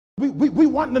We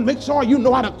want to make sure you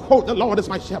know how to quote, the Lord is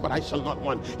my shepherd, I shall not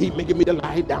want. He maketh me to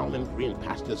lie down in green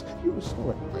pastures. He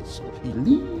restored my soul. He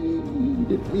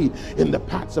leadeth me in the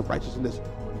paths of righteousness.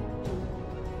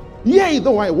 Yea,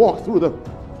 though I walk through the,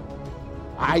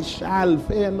 I shall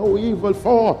fear no evil,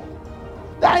 for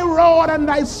thy rod and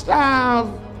thy staff.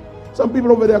 Some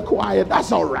people over there quiet.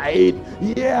 That's all right.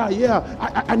 Yeah.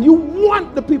 And you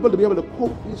want the people to be able to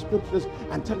quote these scriptures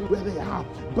and tell you where they are.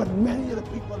 But many of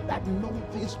the people that know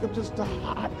these scriptures to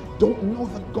heart don't know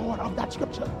the God of that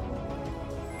scripture.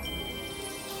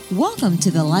 Welcome to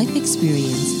The Life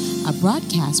Experience, a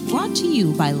broadcast brought to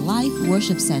you by Life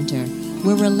Worship Center,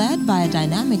 where we're led by a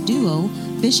dynamic duo,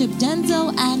 Bishop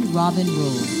Denzel and Robin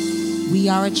Rowe. We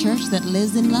are a church that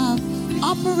lives in love,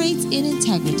 operates in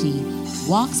integrity,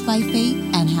 walks by faith,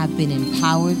 and have been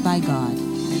empowered by God.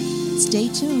 Stay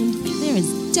tuned. There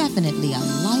is definitely a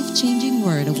life-changing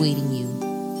word awaiting you.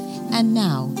 And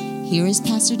now, here is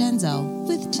Pastor Denzel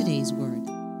with today's word.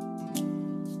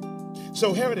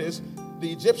 So here it is.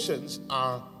 The Egyptians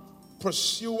are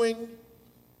pursuing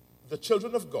the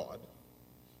children of God.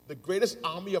 The greatest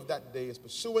army of that day is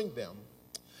pursuing them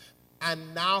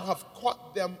and now have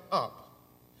caught them up.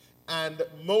 And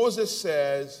Moses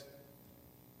says,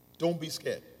 don't be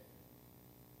scared.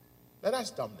 Now that's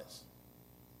dumbness.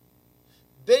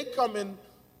 They come into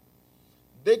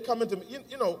me,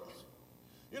 you know,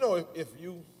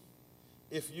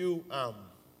 if you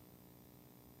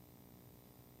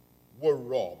were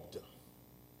robbed,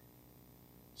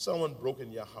 someone broke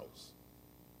in your house.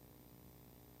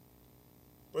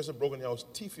 Person broke in your house,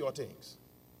 thief your things,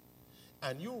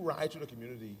 and you ride to the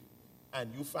community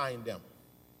and you find them,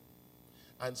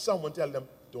 and someone tell them,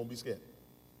 don't be scared.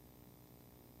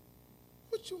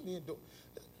 What you mean?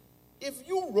 If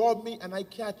you rob me and I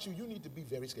catch you, you need to be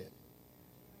very scared.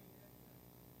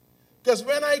 Because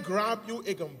when I grab you,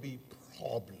 it can be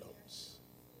problems.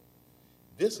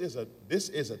 This is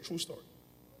a true story.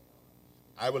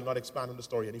 I will not expand on the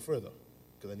story any further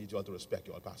because I need you all to respect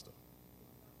your pastor.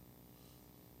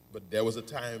 But there was a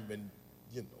time when,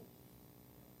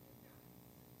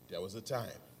 there was a time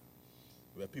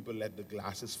where people let the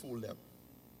glasses fool them.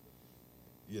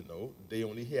 They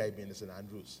only hear I been to St.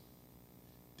 Andrews.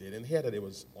 They didn't hear that it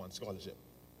was on scholarship.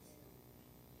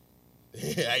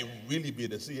 I really be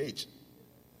the CH.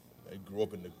 I grew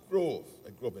up in the Grove. I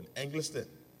grew up in Engliston.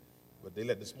 But they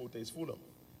let the smooth taste fool them.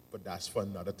 But that's for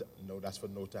another time. No, that's for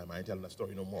no time. I ain't telling that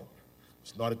story no more.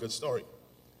 It's not a good story.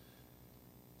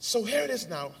 So here it is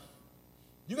now.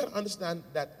 You got to understand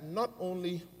that not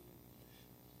only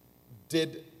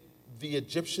did the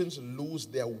Egyptians lose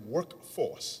their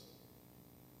workforce,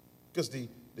 because the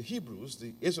Hebrews,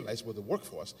 the Israelites, were the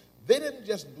workforce. They didn't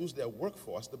just lose their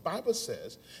workforce. The Bible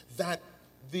says that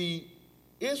the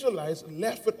Israelites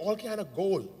left with all kind of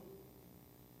gold.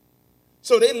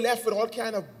 So they left with all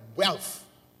kind of wealth.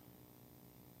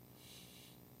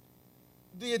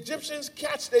 The Egyptians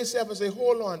catch themselves and say,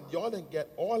 hold on, y'all didn't get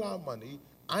all our money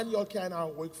and y'all kind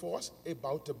of workforce,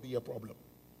 about to be a problem.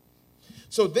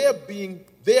 So they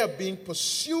are being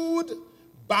pursued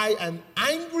by an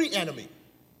angry enemy.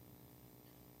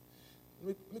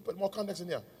 Let me put more context in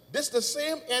here. This is the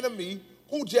same enemy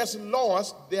who just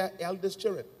lost their eldest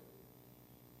children.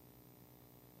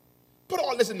 Put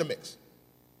all this in the mix.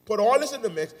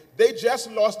 They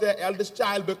just lost their eldest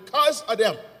child because of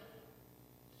them.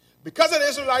 Because of the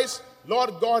Israelites,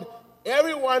 Lord God,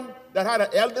 everyone that had an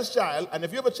eldest child, and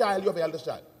if you have a child, you have an eldest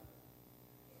child.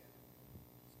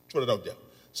 Throw it out there.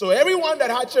 So everyone that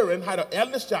had children had an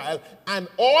eldest child, and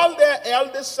all their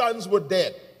eldest sons were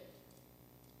dead.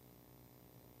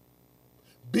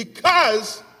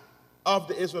 Because of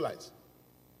the Israelites.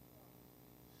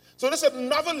 So there's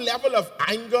another level of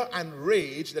anger and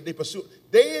rage that they pursue.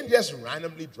 They ain't just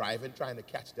randomly driving, trying to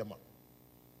catch them up.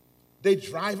 They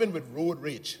driving with road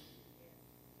rage.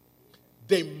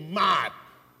 They mad.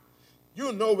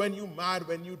 You know when you mad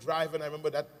when you drive, and I remember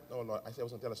that. Oh Lord, I said I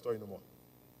wasn't tell a story no more.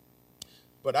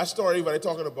 But that story, what I'm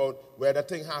talking about, where that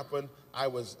thing happened, I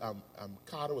was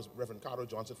Reverend Carter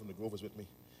Johnson from the Grove was with me.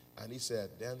 And he said,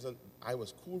 Denzel, I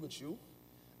was cool with you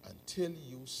until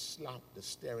you slapped the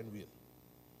steering wheel.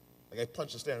 Like I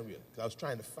punched the steering wheel because I was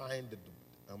trying to find the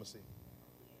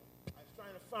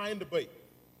brake.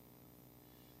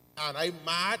 And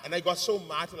I got so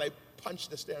mad till I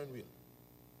punched the steering wheel.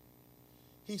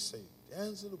 He said,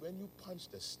 Denzel, when you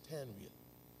punched the steering wheel,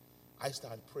 I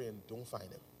started praying, don't find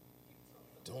him.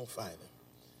 Don't find him.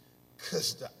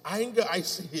 Because the anger I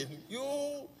see in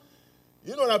you,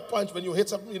 you know that punch when you hit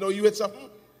something, you hit something,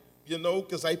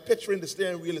 because I picturing the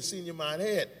steering wheel of senior man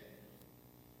head.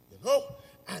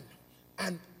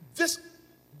 And this,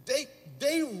 they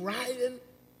riding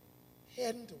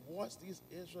heading towards these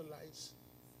Israelites.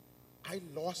 I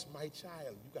lost my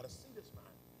child. You got to see this, man.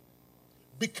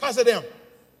 Because of them.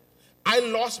 I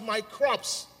lost my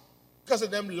crops because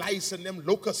of them lice and them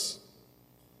locusts.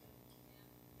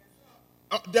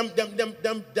 Them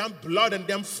blood and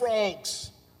them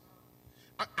frogs.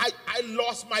 I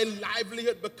lost my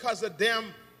livelihood because of them.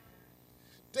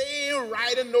 They ain't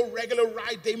riding no regular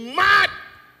ride. They mad.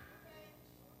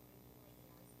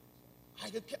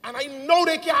 And I know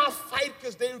they can't fight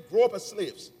because they grew up as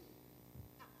slaves.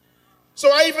 So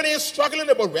I even ain't struggling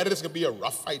about whether this can be a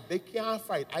rough fight. They can't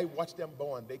fight. I watch them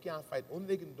born. They can't fight. Only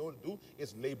they can do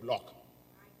is lay block.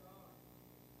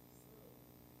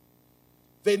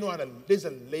 They know there's a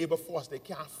labor force. They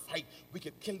can't fight. We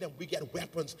can kill them. We get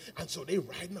weapons. And so they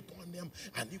riding upon them.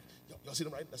 And y'all see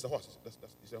them riding? That's the horses. You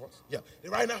see the horse? Yeah. They're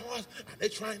riding that horse and they're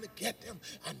trying to get them.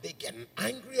 And they're getting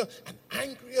angrier and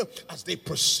angrier as they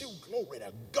pursue. Glory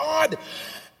to God.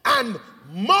 And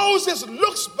Moses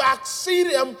looks back, see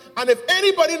them, and if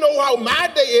anybody know how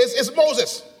mad they is, it's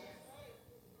Moses.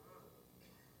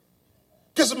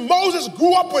 Because Moses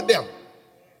grew up with them.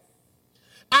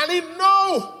 And he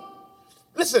know.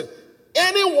 Listen,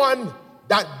 anyone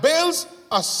that builds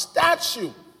a statue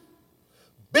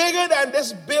bigger than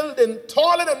this building,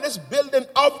 taller than this building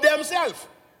of themselves,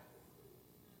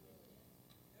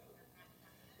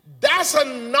 that's a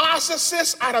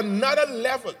narcissist at another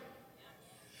level.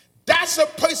 That's a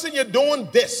person you're doing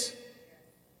this.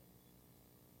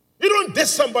 You don't diss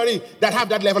somebody that have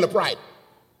that level of pride.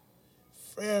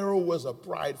 Pharaoh was a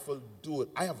prideful dude.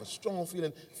 I have a strong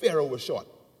feeling Pharaoh was short.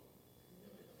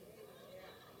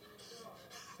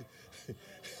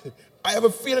 I have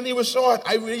a feeling he was short.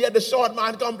 I really had the short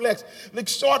man complex. Like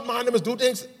short man, them is do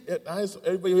things.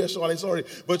 Everybody here short, I'm sorry.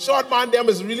 But short man, them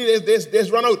is really, they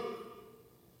run out.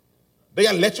 They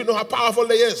can let you know how powerful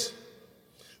they is.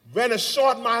 When a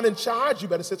short man in charge, you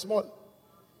better sit small.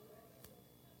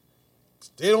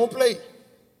 They don't play.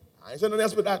 I ain't saying nothing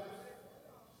else but that.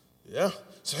 Yeah.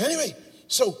 So anyway,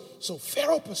 so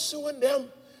Pharaoh pursuing them,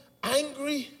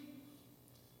 angry.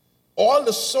 All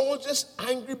the soldiers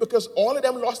angry because all of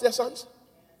them lost their sons.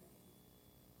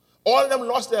 All of them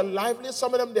lost their livelihood.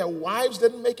 Some of them, their wives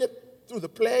didn't make it through the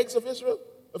plagues of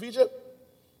Egypt.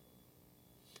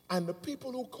 And the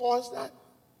people who caused that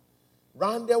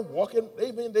ran there walking,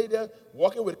 they there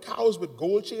walking with cows with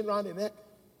gold chain around their neck.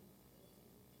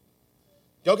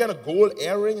 Y'all got a gold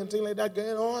earring and things like that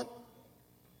going on.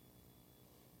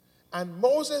 And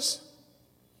Moses,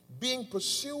 being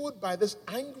pursued by this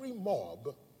angry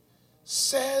mob,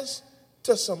 says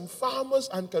to some farmers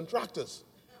and contractors,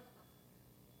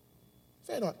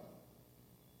 fear not,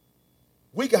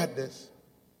 we got this.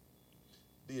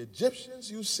 The Egyptians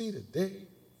you see today,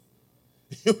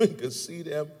 you can see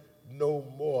them no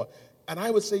more. And I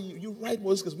would say, you're right,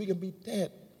 Moses, because we can be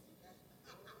dead.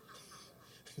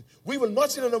 We will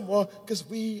not see them no more because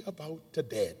we about to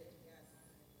dead.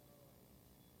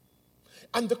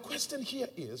 And the question here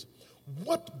is,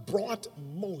 what brought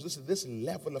Moses to this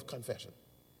level of confession?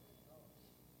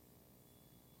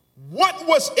 What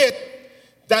was it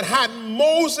that had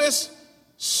Moses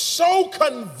so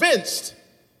convinced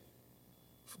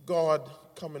of God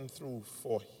coming through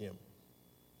for him?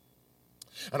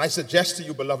 And I suggest to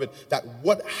you, beloved, that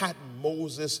what had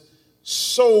Moses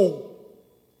so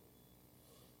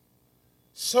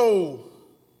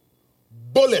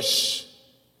bullish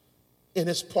in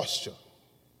his posture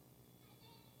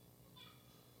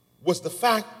was the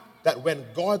fact that when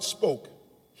God spoke,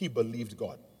 he believed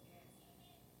God.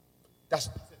 That's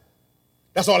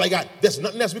all I got. There's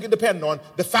nothing else we can depend on.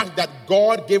 The fact that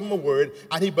God gave him a word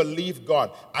and he believed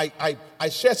God. I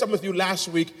shared something with you last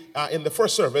week in the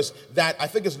first service that I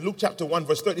think is Luke chapter 1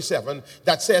 verse 37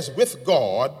 that says, with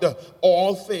God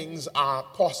all things are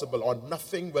possible, or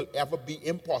nothing will ever be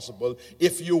impossible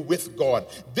if you're with God.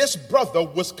 This brother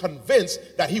was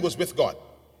convinced that he was with God.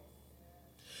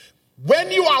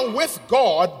 When you are with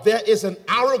God, there is an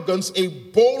arrogance, a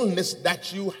boldness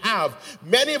that you have.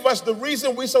 Many of us, the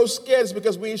reason we're so scared is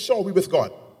because we ain't sure we're with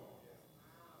God.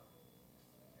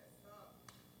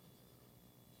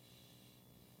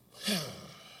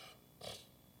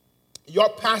 Your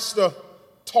pastor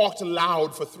talked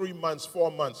loud for 3 months, 4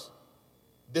 months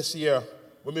this year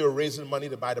when we were raising money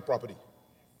to buy the property.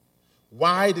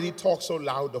 Why did he talk so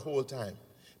loud the whole time?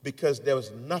 Because there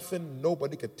was nothing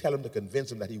nobody could tell him to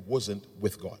convince him that he wasn't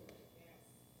with God.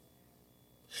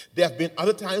 There have been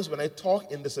other times when I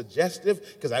talk in the suggestive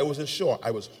because I wasn't sure. I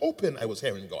was hoping I was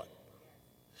hearing God.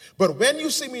 But when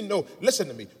you see me know, listen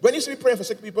to me. When you see me praying for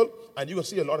sick people, and you will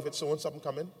see a lot of it soon, something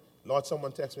coming. Lord,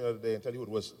 someone texted me the other day and tell you who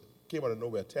it was. Came out of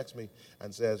nowhere, text me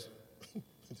and says,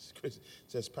 It's crazy.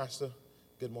 It says, Pastor,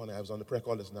 good morning. I was on the prayer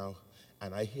call just now,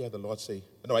 and I hear the Lord say,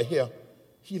 no, I hear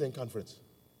healing conference.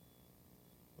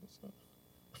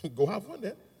 Go have one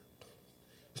then.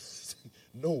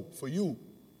 No, for you.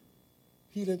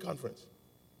 Healing conference.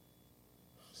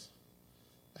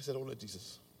 I said, oh, Lord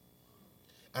Jesus.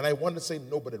 And I wanted to say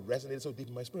no, but it resonated so deep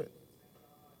in my spirit.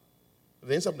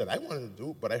 It ain't something that I wanted to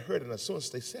do, but I heard it, and as soon as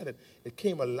they said it, it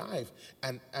came alive.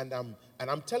 And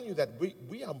I'm telling you that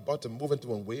we are about to move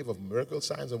into a wave of miracles,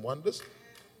 signs, and wonders.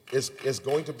 It's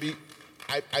going to be,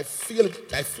 I feel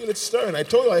it stirring. I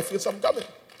told you I feel something coming.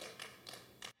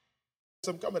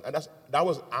 Something coming. And that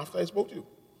was after I spoke to you.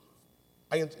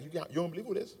 You don't believe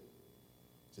who it is?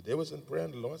 So they was in prayer,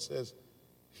 and the Lord says,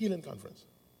 healing conference.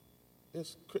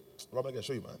 Robert, I gotta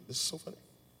show you, man. This is so funny.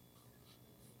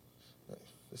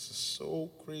 This is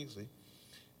so crazy.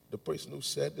 The person who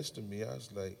said this to me, I was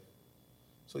like,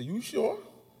 so you sure?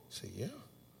 I said, yeah.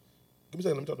 Give me a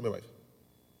second, let me talk to my wife.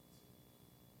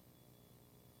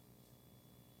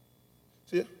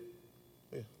 See ya?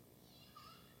 Yeah.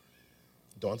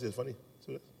 Dawn says, funny.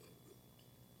 See that?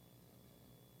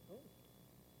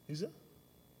 He's there?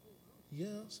 Yeah,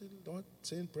 I said, Lord,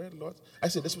 saying prayer, Lord. I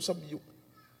said, this was something you,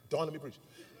 Dawn, let me preach.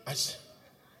 I said,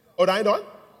 oh, that ain't Dawn?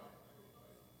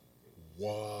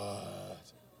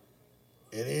 What?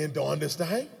 It ain't Dawn this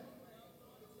time?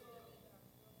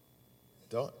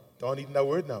 Dawn eating that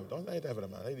word now. Dawn, I ain't having a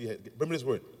man. Bring me this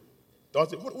word. Dawn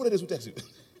said, what it is who text you?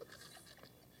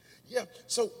 Yeah,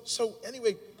 so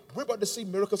anyway, we're about to see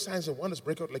miracle signs and wonders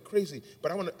break out like crazy. But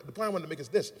the point I want to make is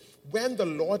this. When the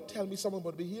Lord tells me someone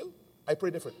about to be healed, I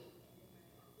pray different.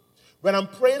 When I'm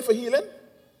praying for healing,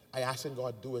 I ask him,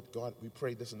 God, do it. God, we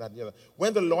pray this and that and the other.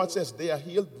 When the Lord says they are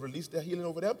healed, release their healing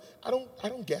over them, I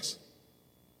don't guess.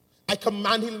 I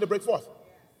command healing to break forth.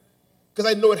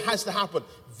 Because I know it has to happen.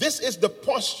 This is the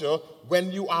posture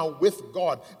when you are with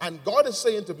God. And God is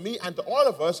saying to me and to all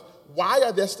of us, why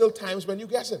are there still times when you're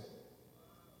guessing?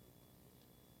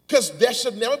 Because there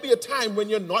should never be a time when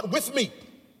you're not with me.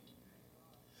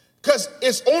 Because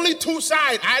it's only two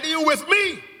sides. Either you're with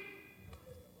me.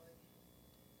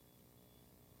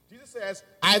 Jesus says,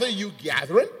 either you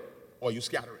gathering or you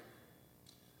scattering.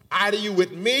 Either you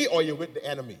with me or you're with the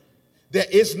enemy. There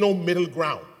is no middle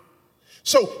ground.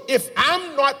 So if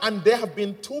I'm not, and there have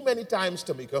been too many times,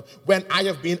 Tamika, when I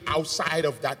have been outside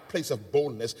of that place of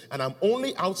boldness, and I'm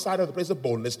only outside of the place of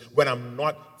boldness when I'm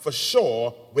not for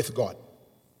sure with God.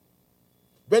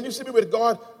 When you see me with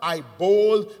God, I am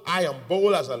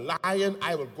bold as a lion.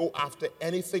 I will go after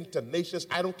anything tenacious.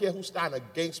 I don't care who stand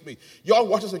against me. Y'all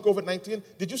watch us in COVID-19.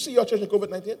 Did you see your church in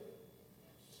COVID-19?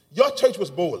 Your church was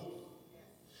bold.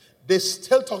 They're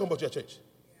still talking about your church.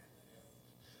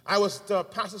 I was at a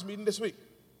pastor's meeting this week.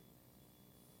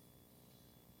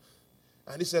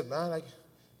 And he said, man,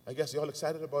 I guess y'all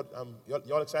excited about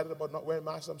y'all excited about not wearing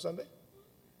masks on Sunday?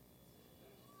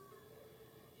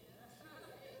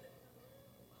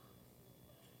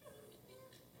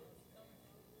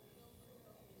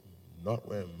 Not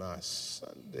wearing masks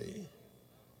Sunday.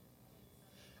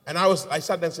 And I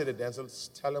sat there and said to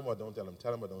Denzel, tell him or don't tell him,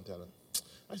 tell him or don't tell him.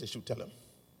 I said, shoot, tell him.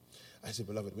 I said,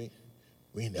 beloved,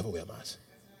 we never wear masks.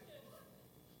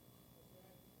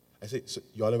 I said, so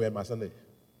y'all didn't wear masks Sunday?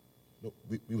 No,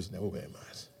 we was never wearing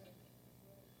masks.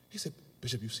 He said,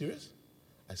 Bishop, you serious?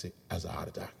 I said, as a heart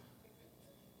attack.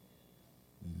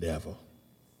 Never.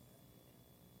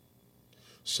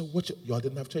 So what, y'all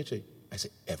didn't have church? I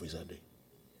said, every Sunday.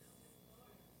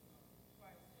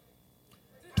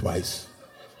 Twice.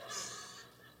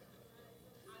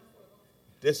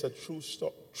 That's a true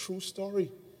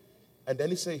story. And then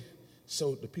he say,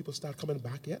 so the people start coming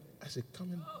back yet? I said,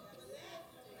 coming.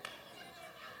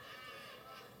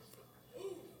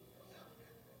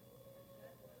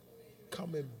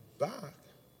 Coming back.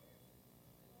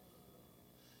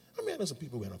 I mean, I know some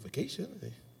people went on vacation.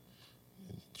 They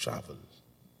traveled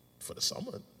for the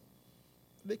summer.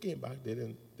 They came back.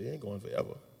 They ain't going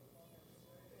forever.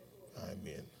 I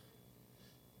mean,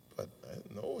 but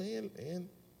no,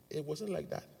 it wasn't like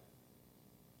that.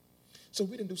 So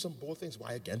we didn't do some bold things.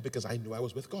 Why again? Because I knew I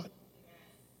was with God.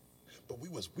 But we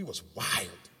was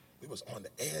wild. We was on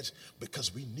the edge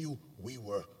because we knew we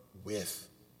were with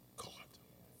God.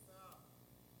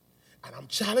 And I'm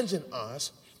challenging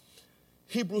us.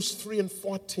 Hebrews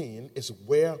 3:14 is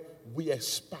where we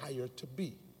aspire to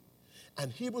be.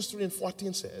 And Hebrews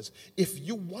 3:14 says, if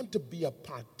you want to be a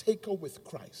partaker with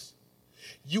Christ,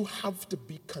 you have to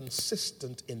be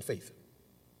consistent in faith.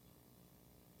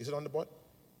 Is it on the board?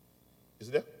 Is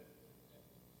it there?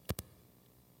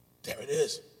 There it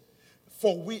is.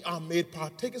 For we are made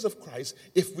partakers of Christ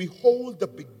if we hold the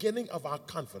beginning of our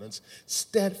confidence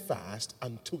steadfast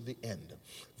unto the end.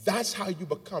 That's how you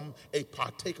become a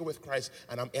partaker with Christ.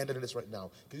 And I'm ending this right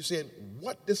now. Because you're saying,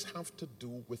 what does this have to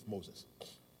do with Moses?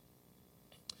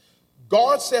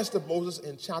 God says to Moses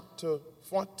in chapter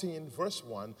 14, verse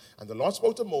 1, and the Lord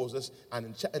spoke to Moses,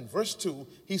 and in verse 2,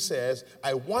 he says,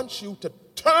 I want you to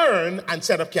turn and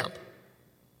set up camp.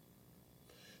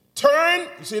 Turn,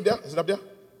 you see it there? Is it up there?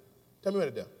 Tell me where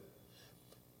it's there.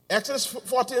 Exodus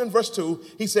 14 and verse 2,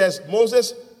 he says,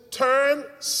 Moses, turn,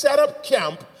 set up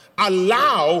camp,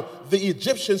 allow the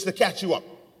Egyptians to catch you up.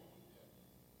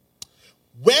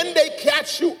 When they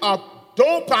catch you up,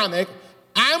 don't panic.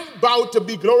 I'm about to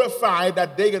be glorified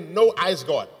that they can know I's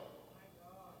God.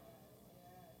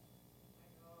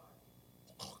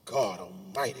 Oh, God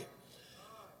Almighty.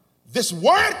 This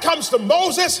word comes to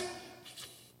Moses.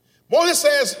 Moses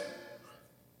says,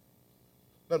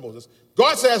 not Moses,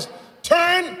 God says,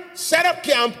 turn, set up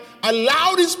camp,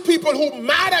 allow these people who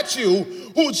mad at you,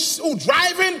 who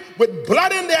driving with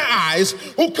blood in their eyes,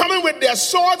 who coming with their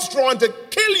swords drawn to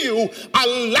kill you,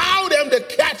 allow them to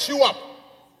catch you up.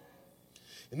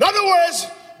 In other words,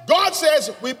 God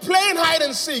says, we playing hide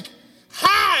and seek,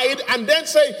 hide and then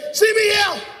say, see me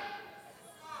here.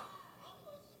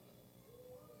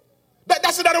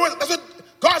 That's in other words, that's what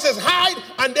God says, hide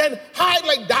and then hide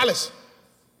like Dallas.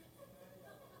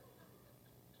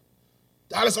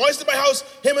 Dallas always in my house,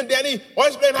 him and Danny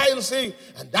always playing hide and seek.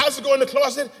 And Dallas will go in the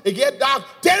closet, it get dark.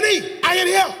 Danny, I ain't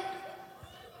here.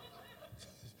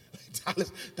 Dallas,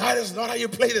 that is not how you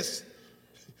play this.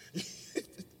 It's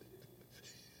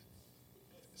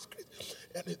crazy.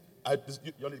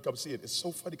 You need to come see it. It's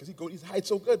so funny because he hides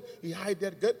so good. He hide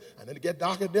that good, and then it get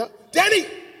dark in there. Danny!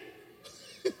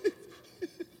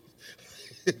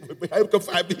 I come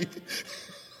find me.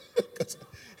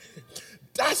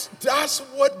 That's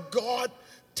what God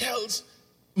tells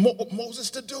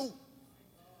Moses to do.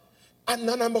 And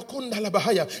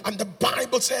the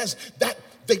Bible says that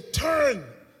they turn.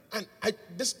 And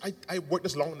I worked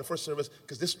this long in the first service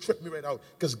because this tripped me right out.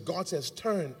 Because God says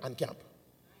turn and camp.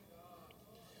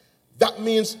 That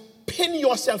means pin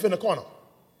yourself in a corner.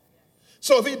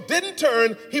 So if he didn't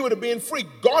turn, he would have been free.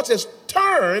 God says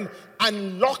turn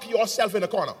and lock yourself in a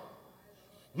corner.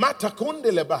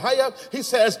 He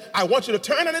says, I want you to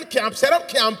turn in the camp, set up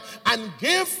camp, and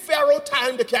give Pharaoh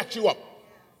time to catch you up.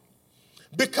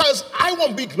 Because I want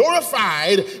to be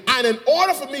glorified, and in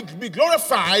order for me to be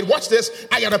glorified, watch this,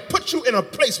 I got to put you in a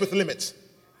place with limits.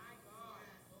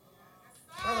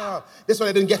 This one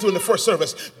I didn't get to in the first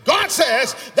service. God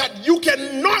says that you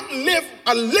cannot live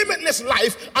a limitless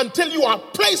life until you are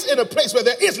placed in a place where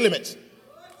there is limits.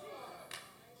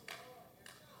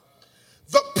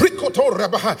 The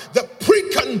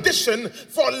precondition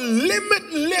for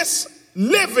limitless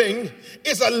living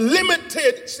is a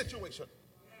limited situation.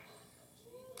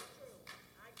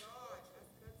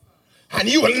 And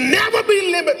you will never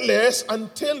be limitless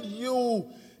until you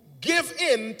give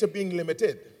in to being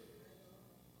limited.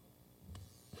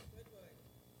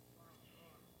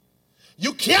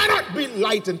 You cannot be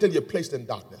light until you're placed in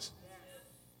darkness.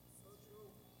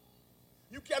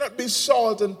 You cannot be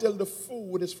salt until the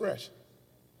food is fresh.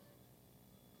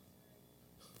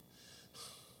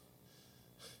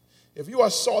 If you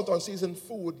are salt on seasoned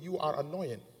food, you are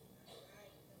annoying.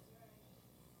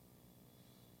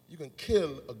 You can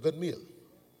kill a good meal.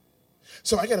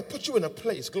 So I got to put you in a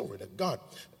place, glory to God.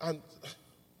 And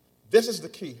this is the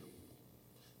key.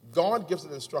 God gives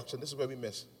an instruction. This is where we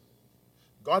miss.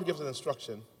 God gives an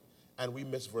instruction, and we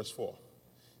miss verse 4.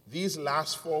 These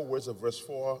last 4 words of verse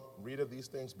 4, reader these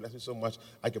things, bless me so much,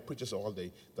 I could preach this all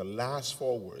day. The last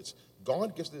 4 words.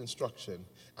 God gives the instruction,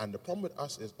 and the problem with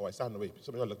us is, I stand away.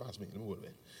 Somebody look past me. Let me move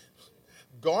away.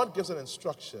 God gives an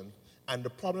instruction, and the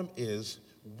problem is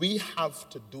we have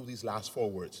to do these last 4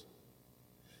 words.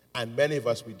 And many of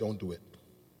us, we don't do it.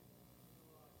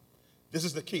 This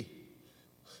is the key.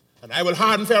 And I will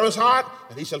harden Pharaoh's heart,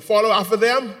 and he shall follow after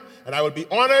them, and I will be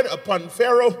honored upon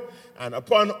Pharaoh and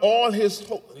upon all his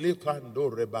host. I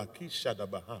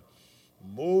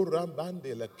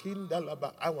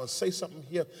want to say something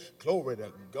here. Glory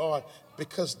to God.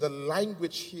 Because the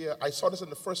language here, I saw this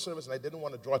in the first service and I didn't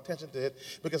want to draw attention to it.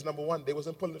 Because number one, they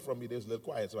wasn't pulling it from me. They was a little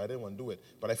quiet, so I didn't want to do it.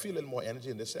 But I feel a little more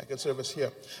energy in the second service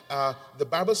here. The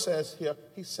Bible says here,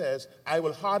 he says, I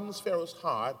will harden Pharaoh's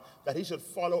heart that he should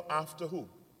follow after who?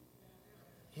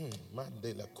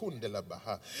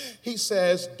 He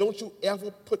says, don't you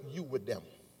ever put you with them.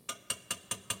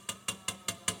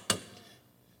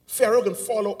 Pharaoh can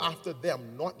follow after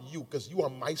them, not you, because you are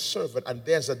my servant, and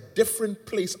there's a different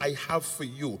place I have for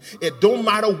you. It don't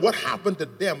matter what happened to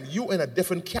them, you in a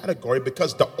different category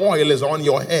because the oil is on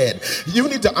your head. You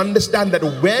need to understand that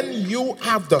when you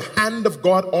have the hand of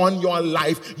God on your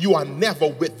life, you are never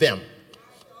with them.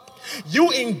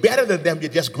 You ain't better than them,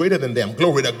 you're just greater than them.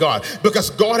 Glory to God.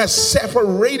 Because God has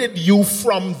separated you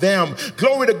from them.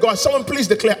 Glory to God. Someone please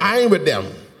declare, I ain't with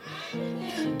them.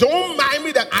 Don't mind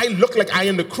me that I look like I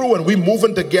am the crew and we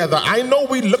moving together. I know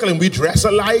we look like we dress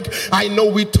alike. I know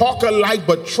we talk alike,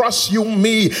 but trust you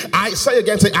me. I say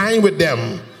again, say, I ain't with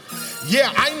them.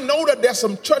 Yeah, I know that there's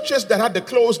some churches that had to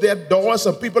close their doors.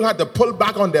 Some people had to pull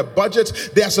back on their budgets.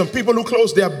 There are some people who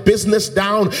closed their business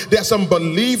down. There are some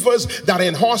believers that are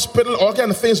in hospital, all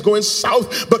kind of things going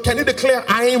south. But can you declare,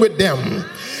 I ain't with them?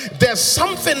 There's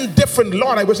something different.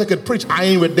 Lord, I wish I could preach, I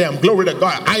ain't with them. Glory to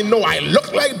God. I know I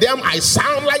look like them. I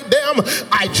sound like them.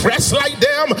 I dress like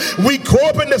them. We grow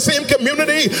up in the same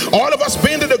community. All of us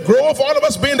been to the Grove. All of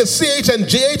us been to CH and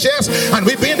JHS. And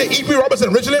we've been to E.P.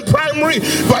 Robertson Ridgeland Primary.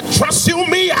 But trust you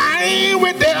me, I ain't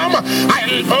with them.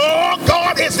 Oh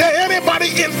God, is there anybody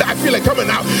in I feel like coming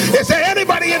out. Is there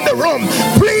anybody in the room?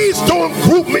 Please don't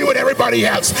group me with everybody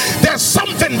else. There's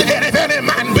something that if any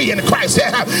man be in Christ,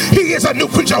 he is a new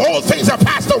creature. All things are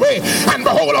passed away, and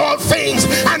behold, all things.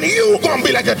 And you gonna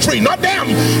be like a tree, not them.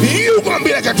 You gonna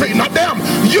be like a tree, not them.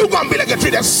 You gonna be like a tree.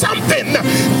 There's something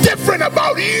different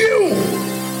about you.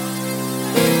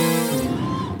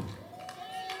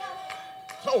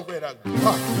 Glory to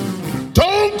God.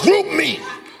 Don't group me.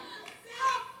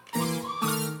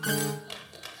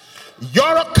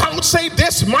 Your account say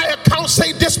this, my account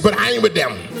say this, but I ain't with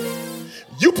them.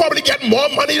 You probably get more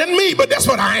money than me, but that's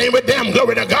what I ain't with them.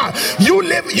 Glory to God. You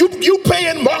live, you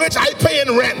paying mortgage, I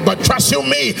paying rent, but trust you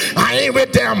me, I ain't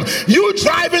with them. You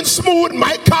driving smooth,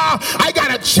 my car, I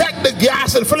gotta check the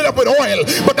gas and fill it up with oil,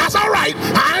 but that's all right.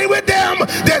 I ain't with them.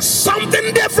 There's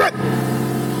something different.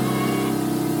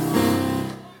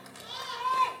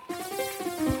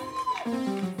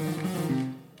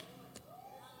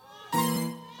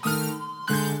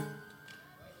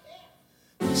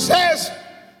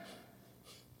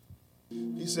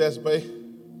 He says, babe,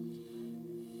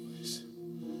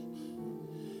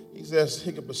 he says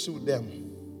he can pursue them.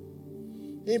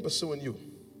 He ain't pursuing you.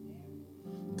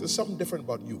 There's something different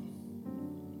about you.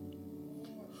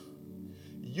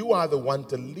 You are the one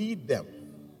to lead them.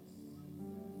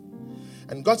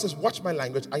 And God says, watch my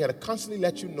language. I got to constantly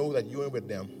let you know that you ain't with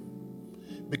them.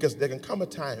 Because there can come a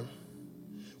time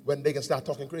when they can start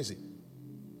talking crazy.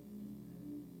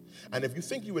 And if you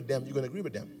think you're with them, you're going to agree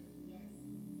with them.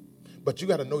 But you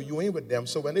got to know you ain't with them.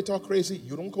 So when they talk crazy,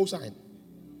 you don't co-sign.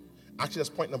 Actually, that's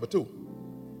point number 2.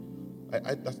 I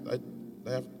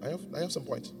have some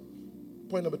points.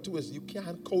 Point number 2 is you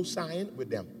can't co-sign with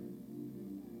them.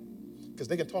 Because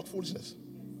they can talk foolishness.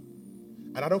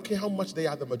 And I don't care how much they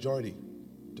are the majority.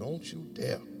 Don't you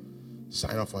dare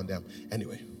sign off on them.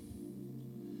 Anyway.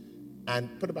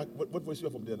 And put it back. What voice you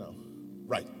have up there now?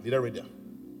 Right. Lead right there.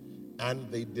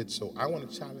 And they did so. I want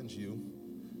to challenge you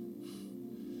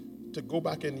to go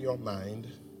back in your mind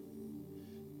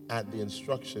at the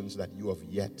instructions that you have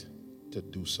yet to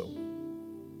do so.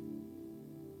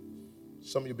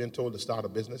 Some of you have been told to start a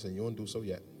business and you won't do so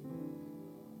yet.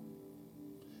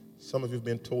 Some of you have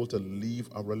been told to leave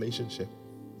a relationship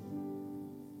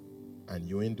and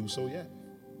you ain't do so yet.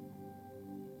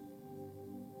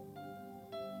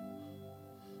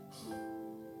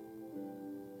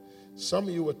 Some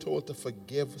of you were told to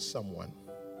forgive someone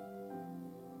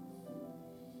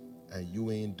and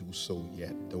you ain't do so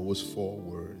yet. Those 4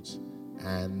 words,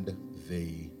 and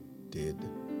they did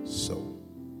so.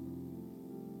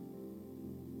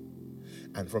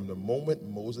 And from the moment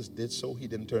Moses did so, he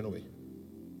didn't turn away.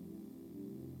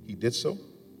 He did so,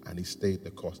 and he stayed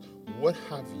the course. What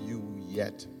have you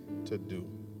yet to do?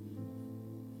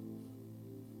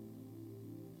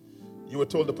 You were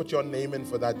told to put your name in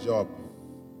for that job.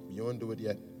 You won't do it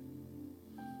yet.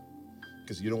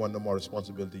 Because you don't want no more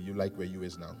responsibility. You like where you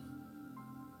is now.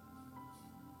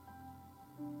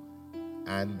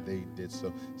 And they did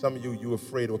so. Some of you, you're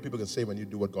afraid of what people can say when you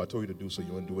do what God told you to do, so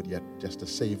you won't do it yet, just to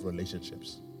save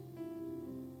relationships.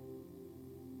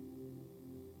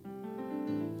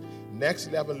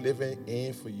 Next level living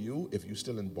ain't for you if you're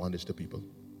still in bondage to people.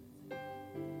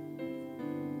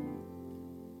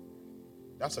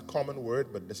 That's a common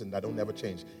word, but listen, that don't never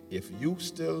change. If you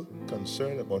still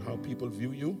concerned about how people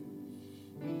view you,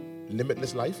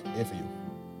 limitless life ain't for you.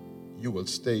 You will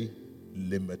stay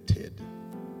limited.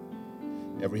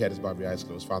 Every head is bowed, every eye is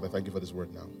closed. Father, thank you for this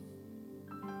word now.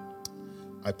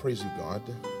 I praise you, God,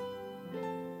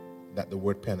 that the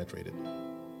word penetrated.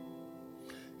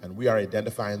 And we are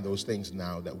identifying those things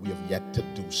now that we have yet to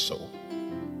do so.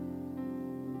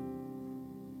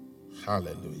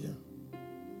 Hallelujah.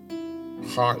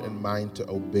 Heart and mind to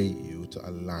obey you, to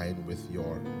align with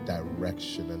your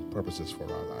direction and purposes for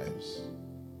our lives.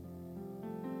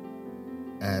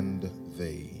 And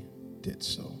they did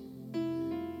so.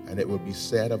 And it will be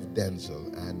said of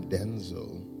Denzel, and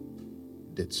Denzel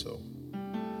did so.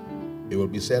 It will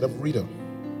be said of Rita,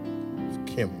 of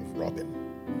Kim, of Robin,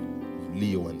 of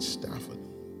Leo and Stafford.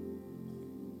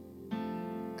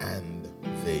 And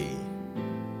they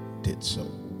did so.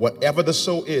 Whatever the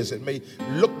so is, it may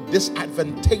look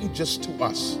disadvantageous to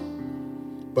us.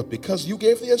 But because you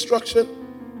gave the instruction,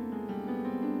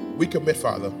 we commit,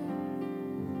 Father,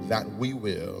 that we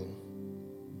will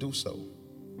do so.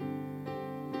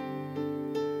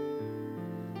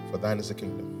 For thine is the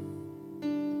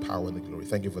kingdom, the power and the glory.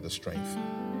 Thank you for the strength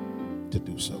to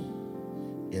do so.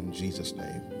 In Jesus'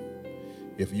 name.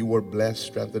 If you were blessed,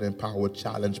 strengthened, empowered,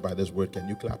 challenged by this word, can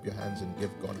you clap your hands and give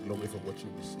God glory for what you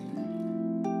received?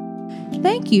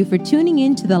 Thank you for tuning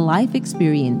in to the Life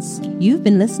Experience. You've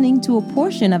been listening to a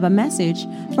portion of a message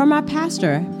from our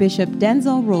pastor, Bishop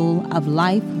Denzel Rolle of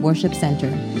Life Worship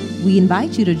Center. We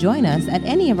invite you to join us at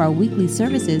any of our weekly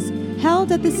services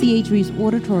held at the C.H. Reeves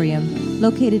Auditorium,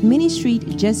 located Minnie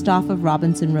Street just off of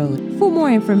Robinson Road. For more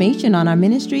information on our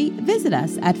ministry, visit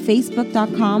us at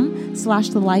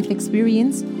facebook.com/The Life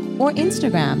Experience or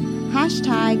Instagram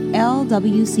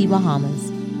 #LWC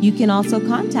Bahamas. You can also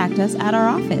contact us at our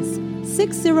office,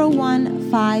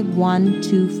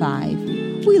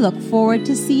 601-5125. We look forward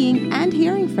to seeing and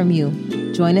hearing from you.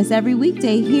 Join us every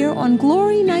weekday here on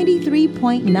Glory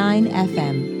 93.9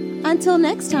 FM. Until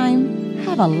next time,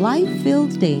 have a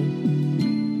life-filled day.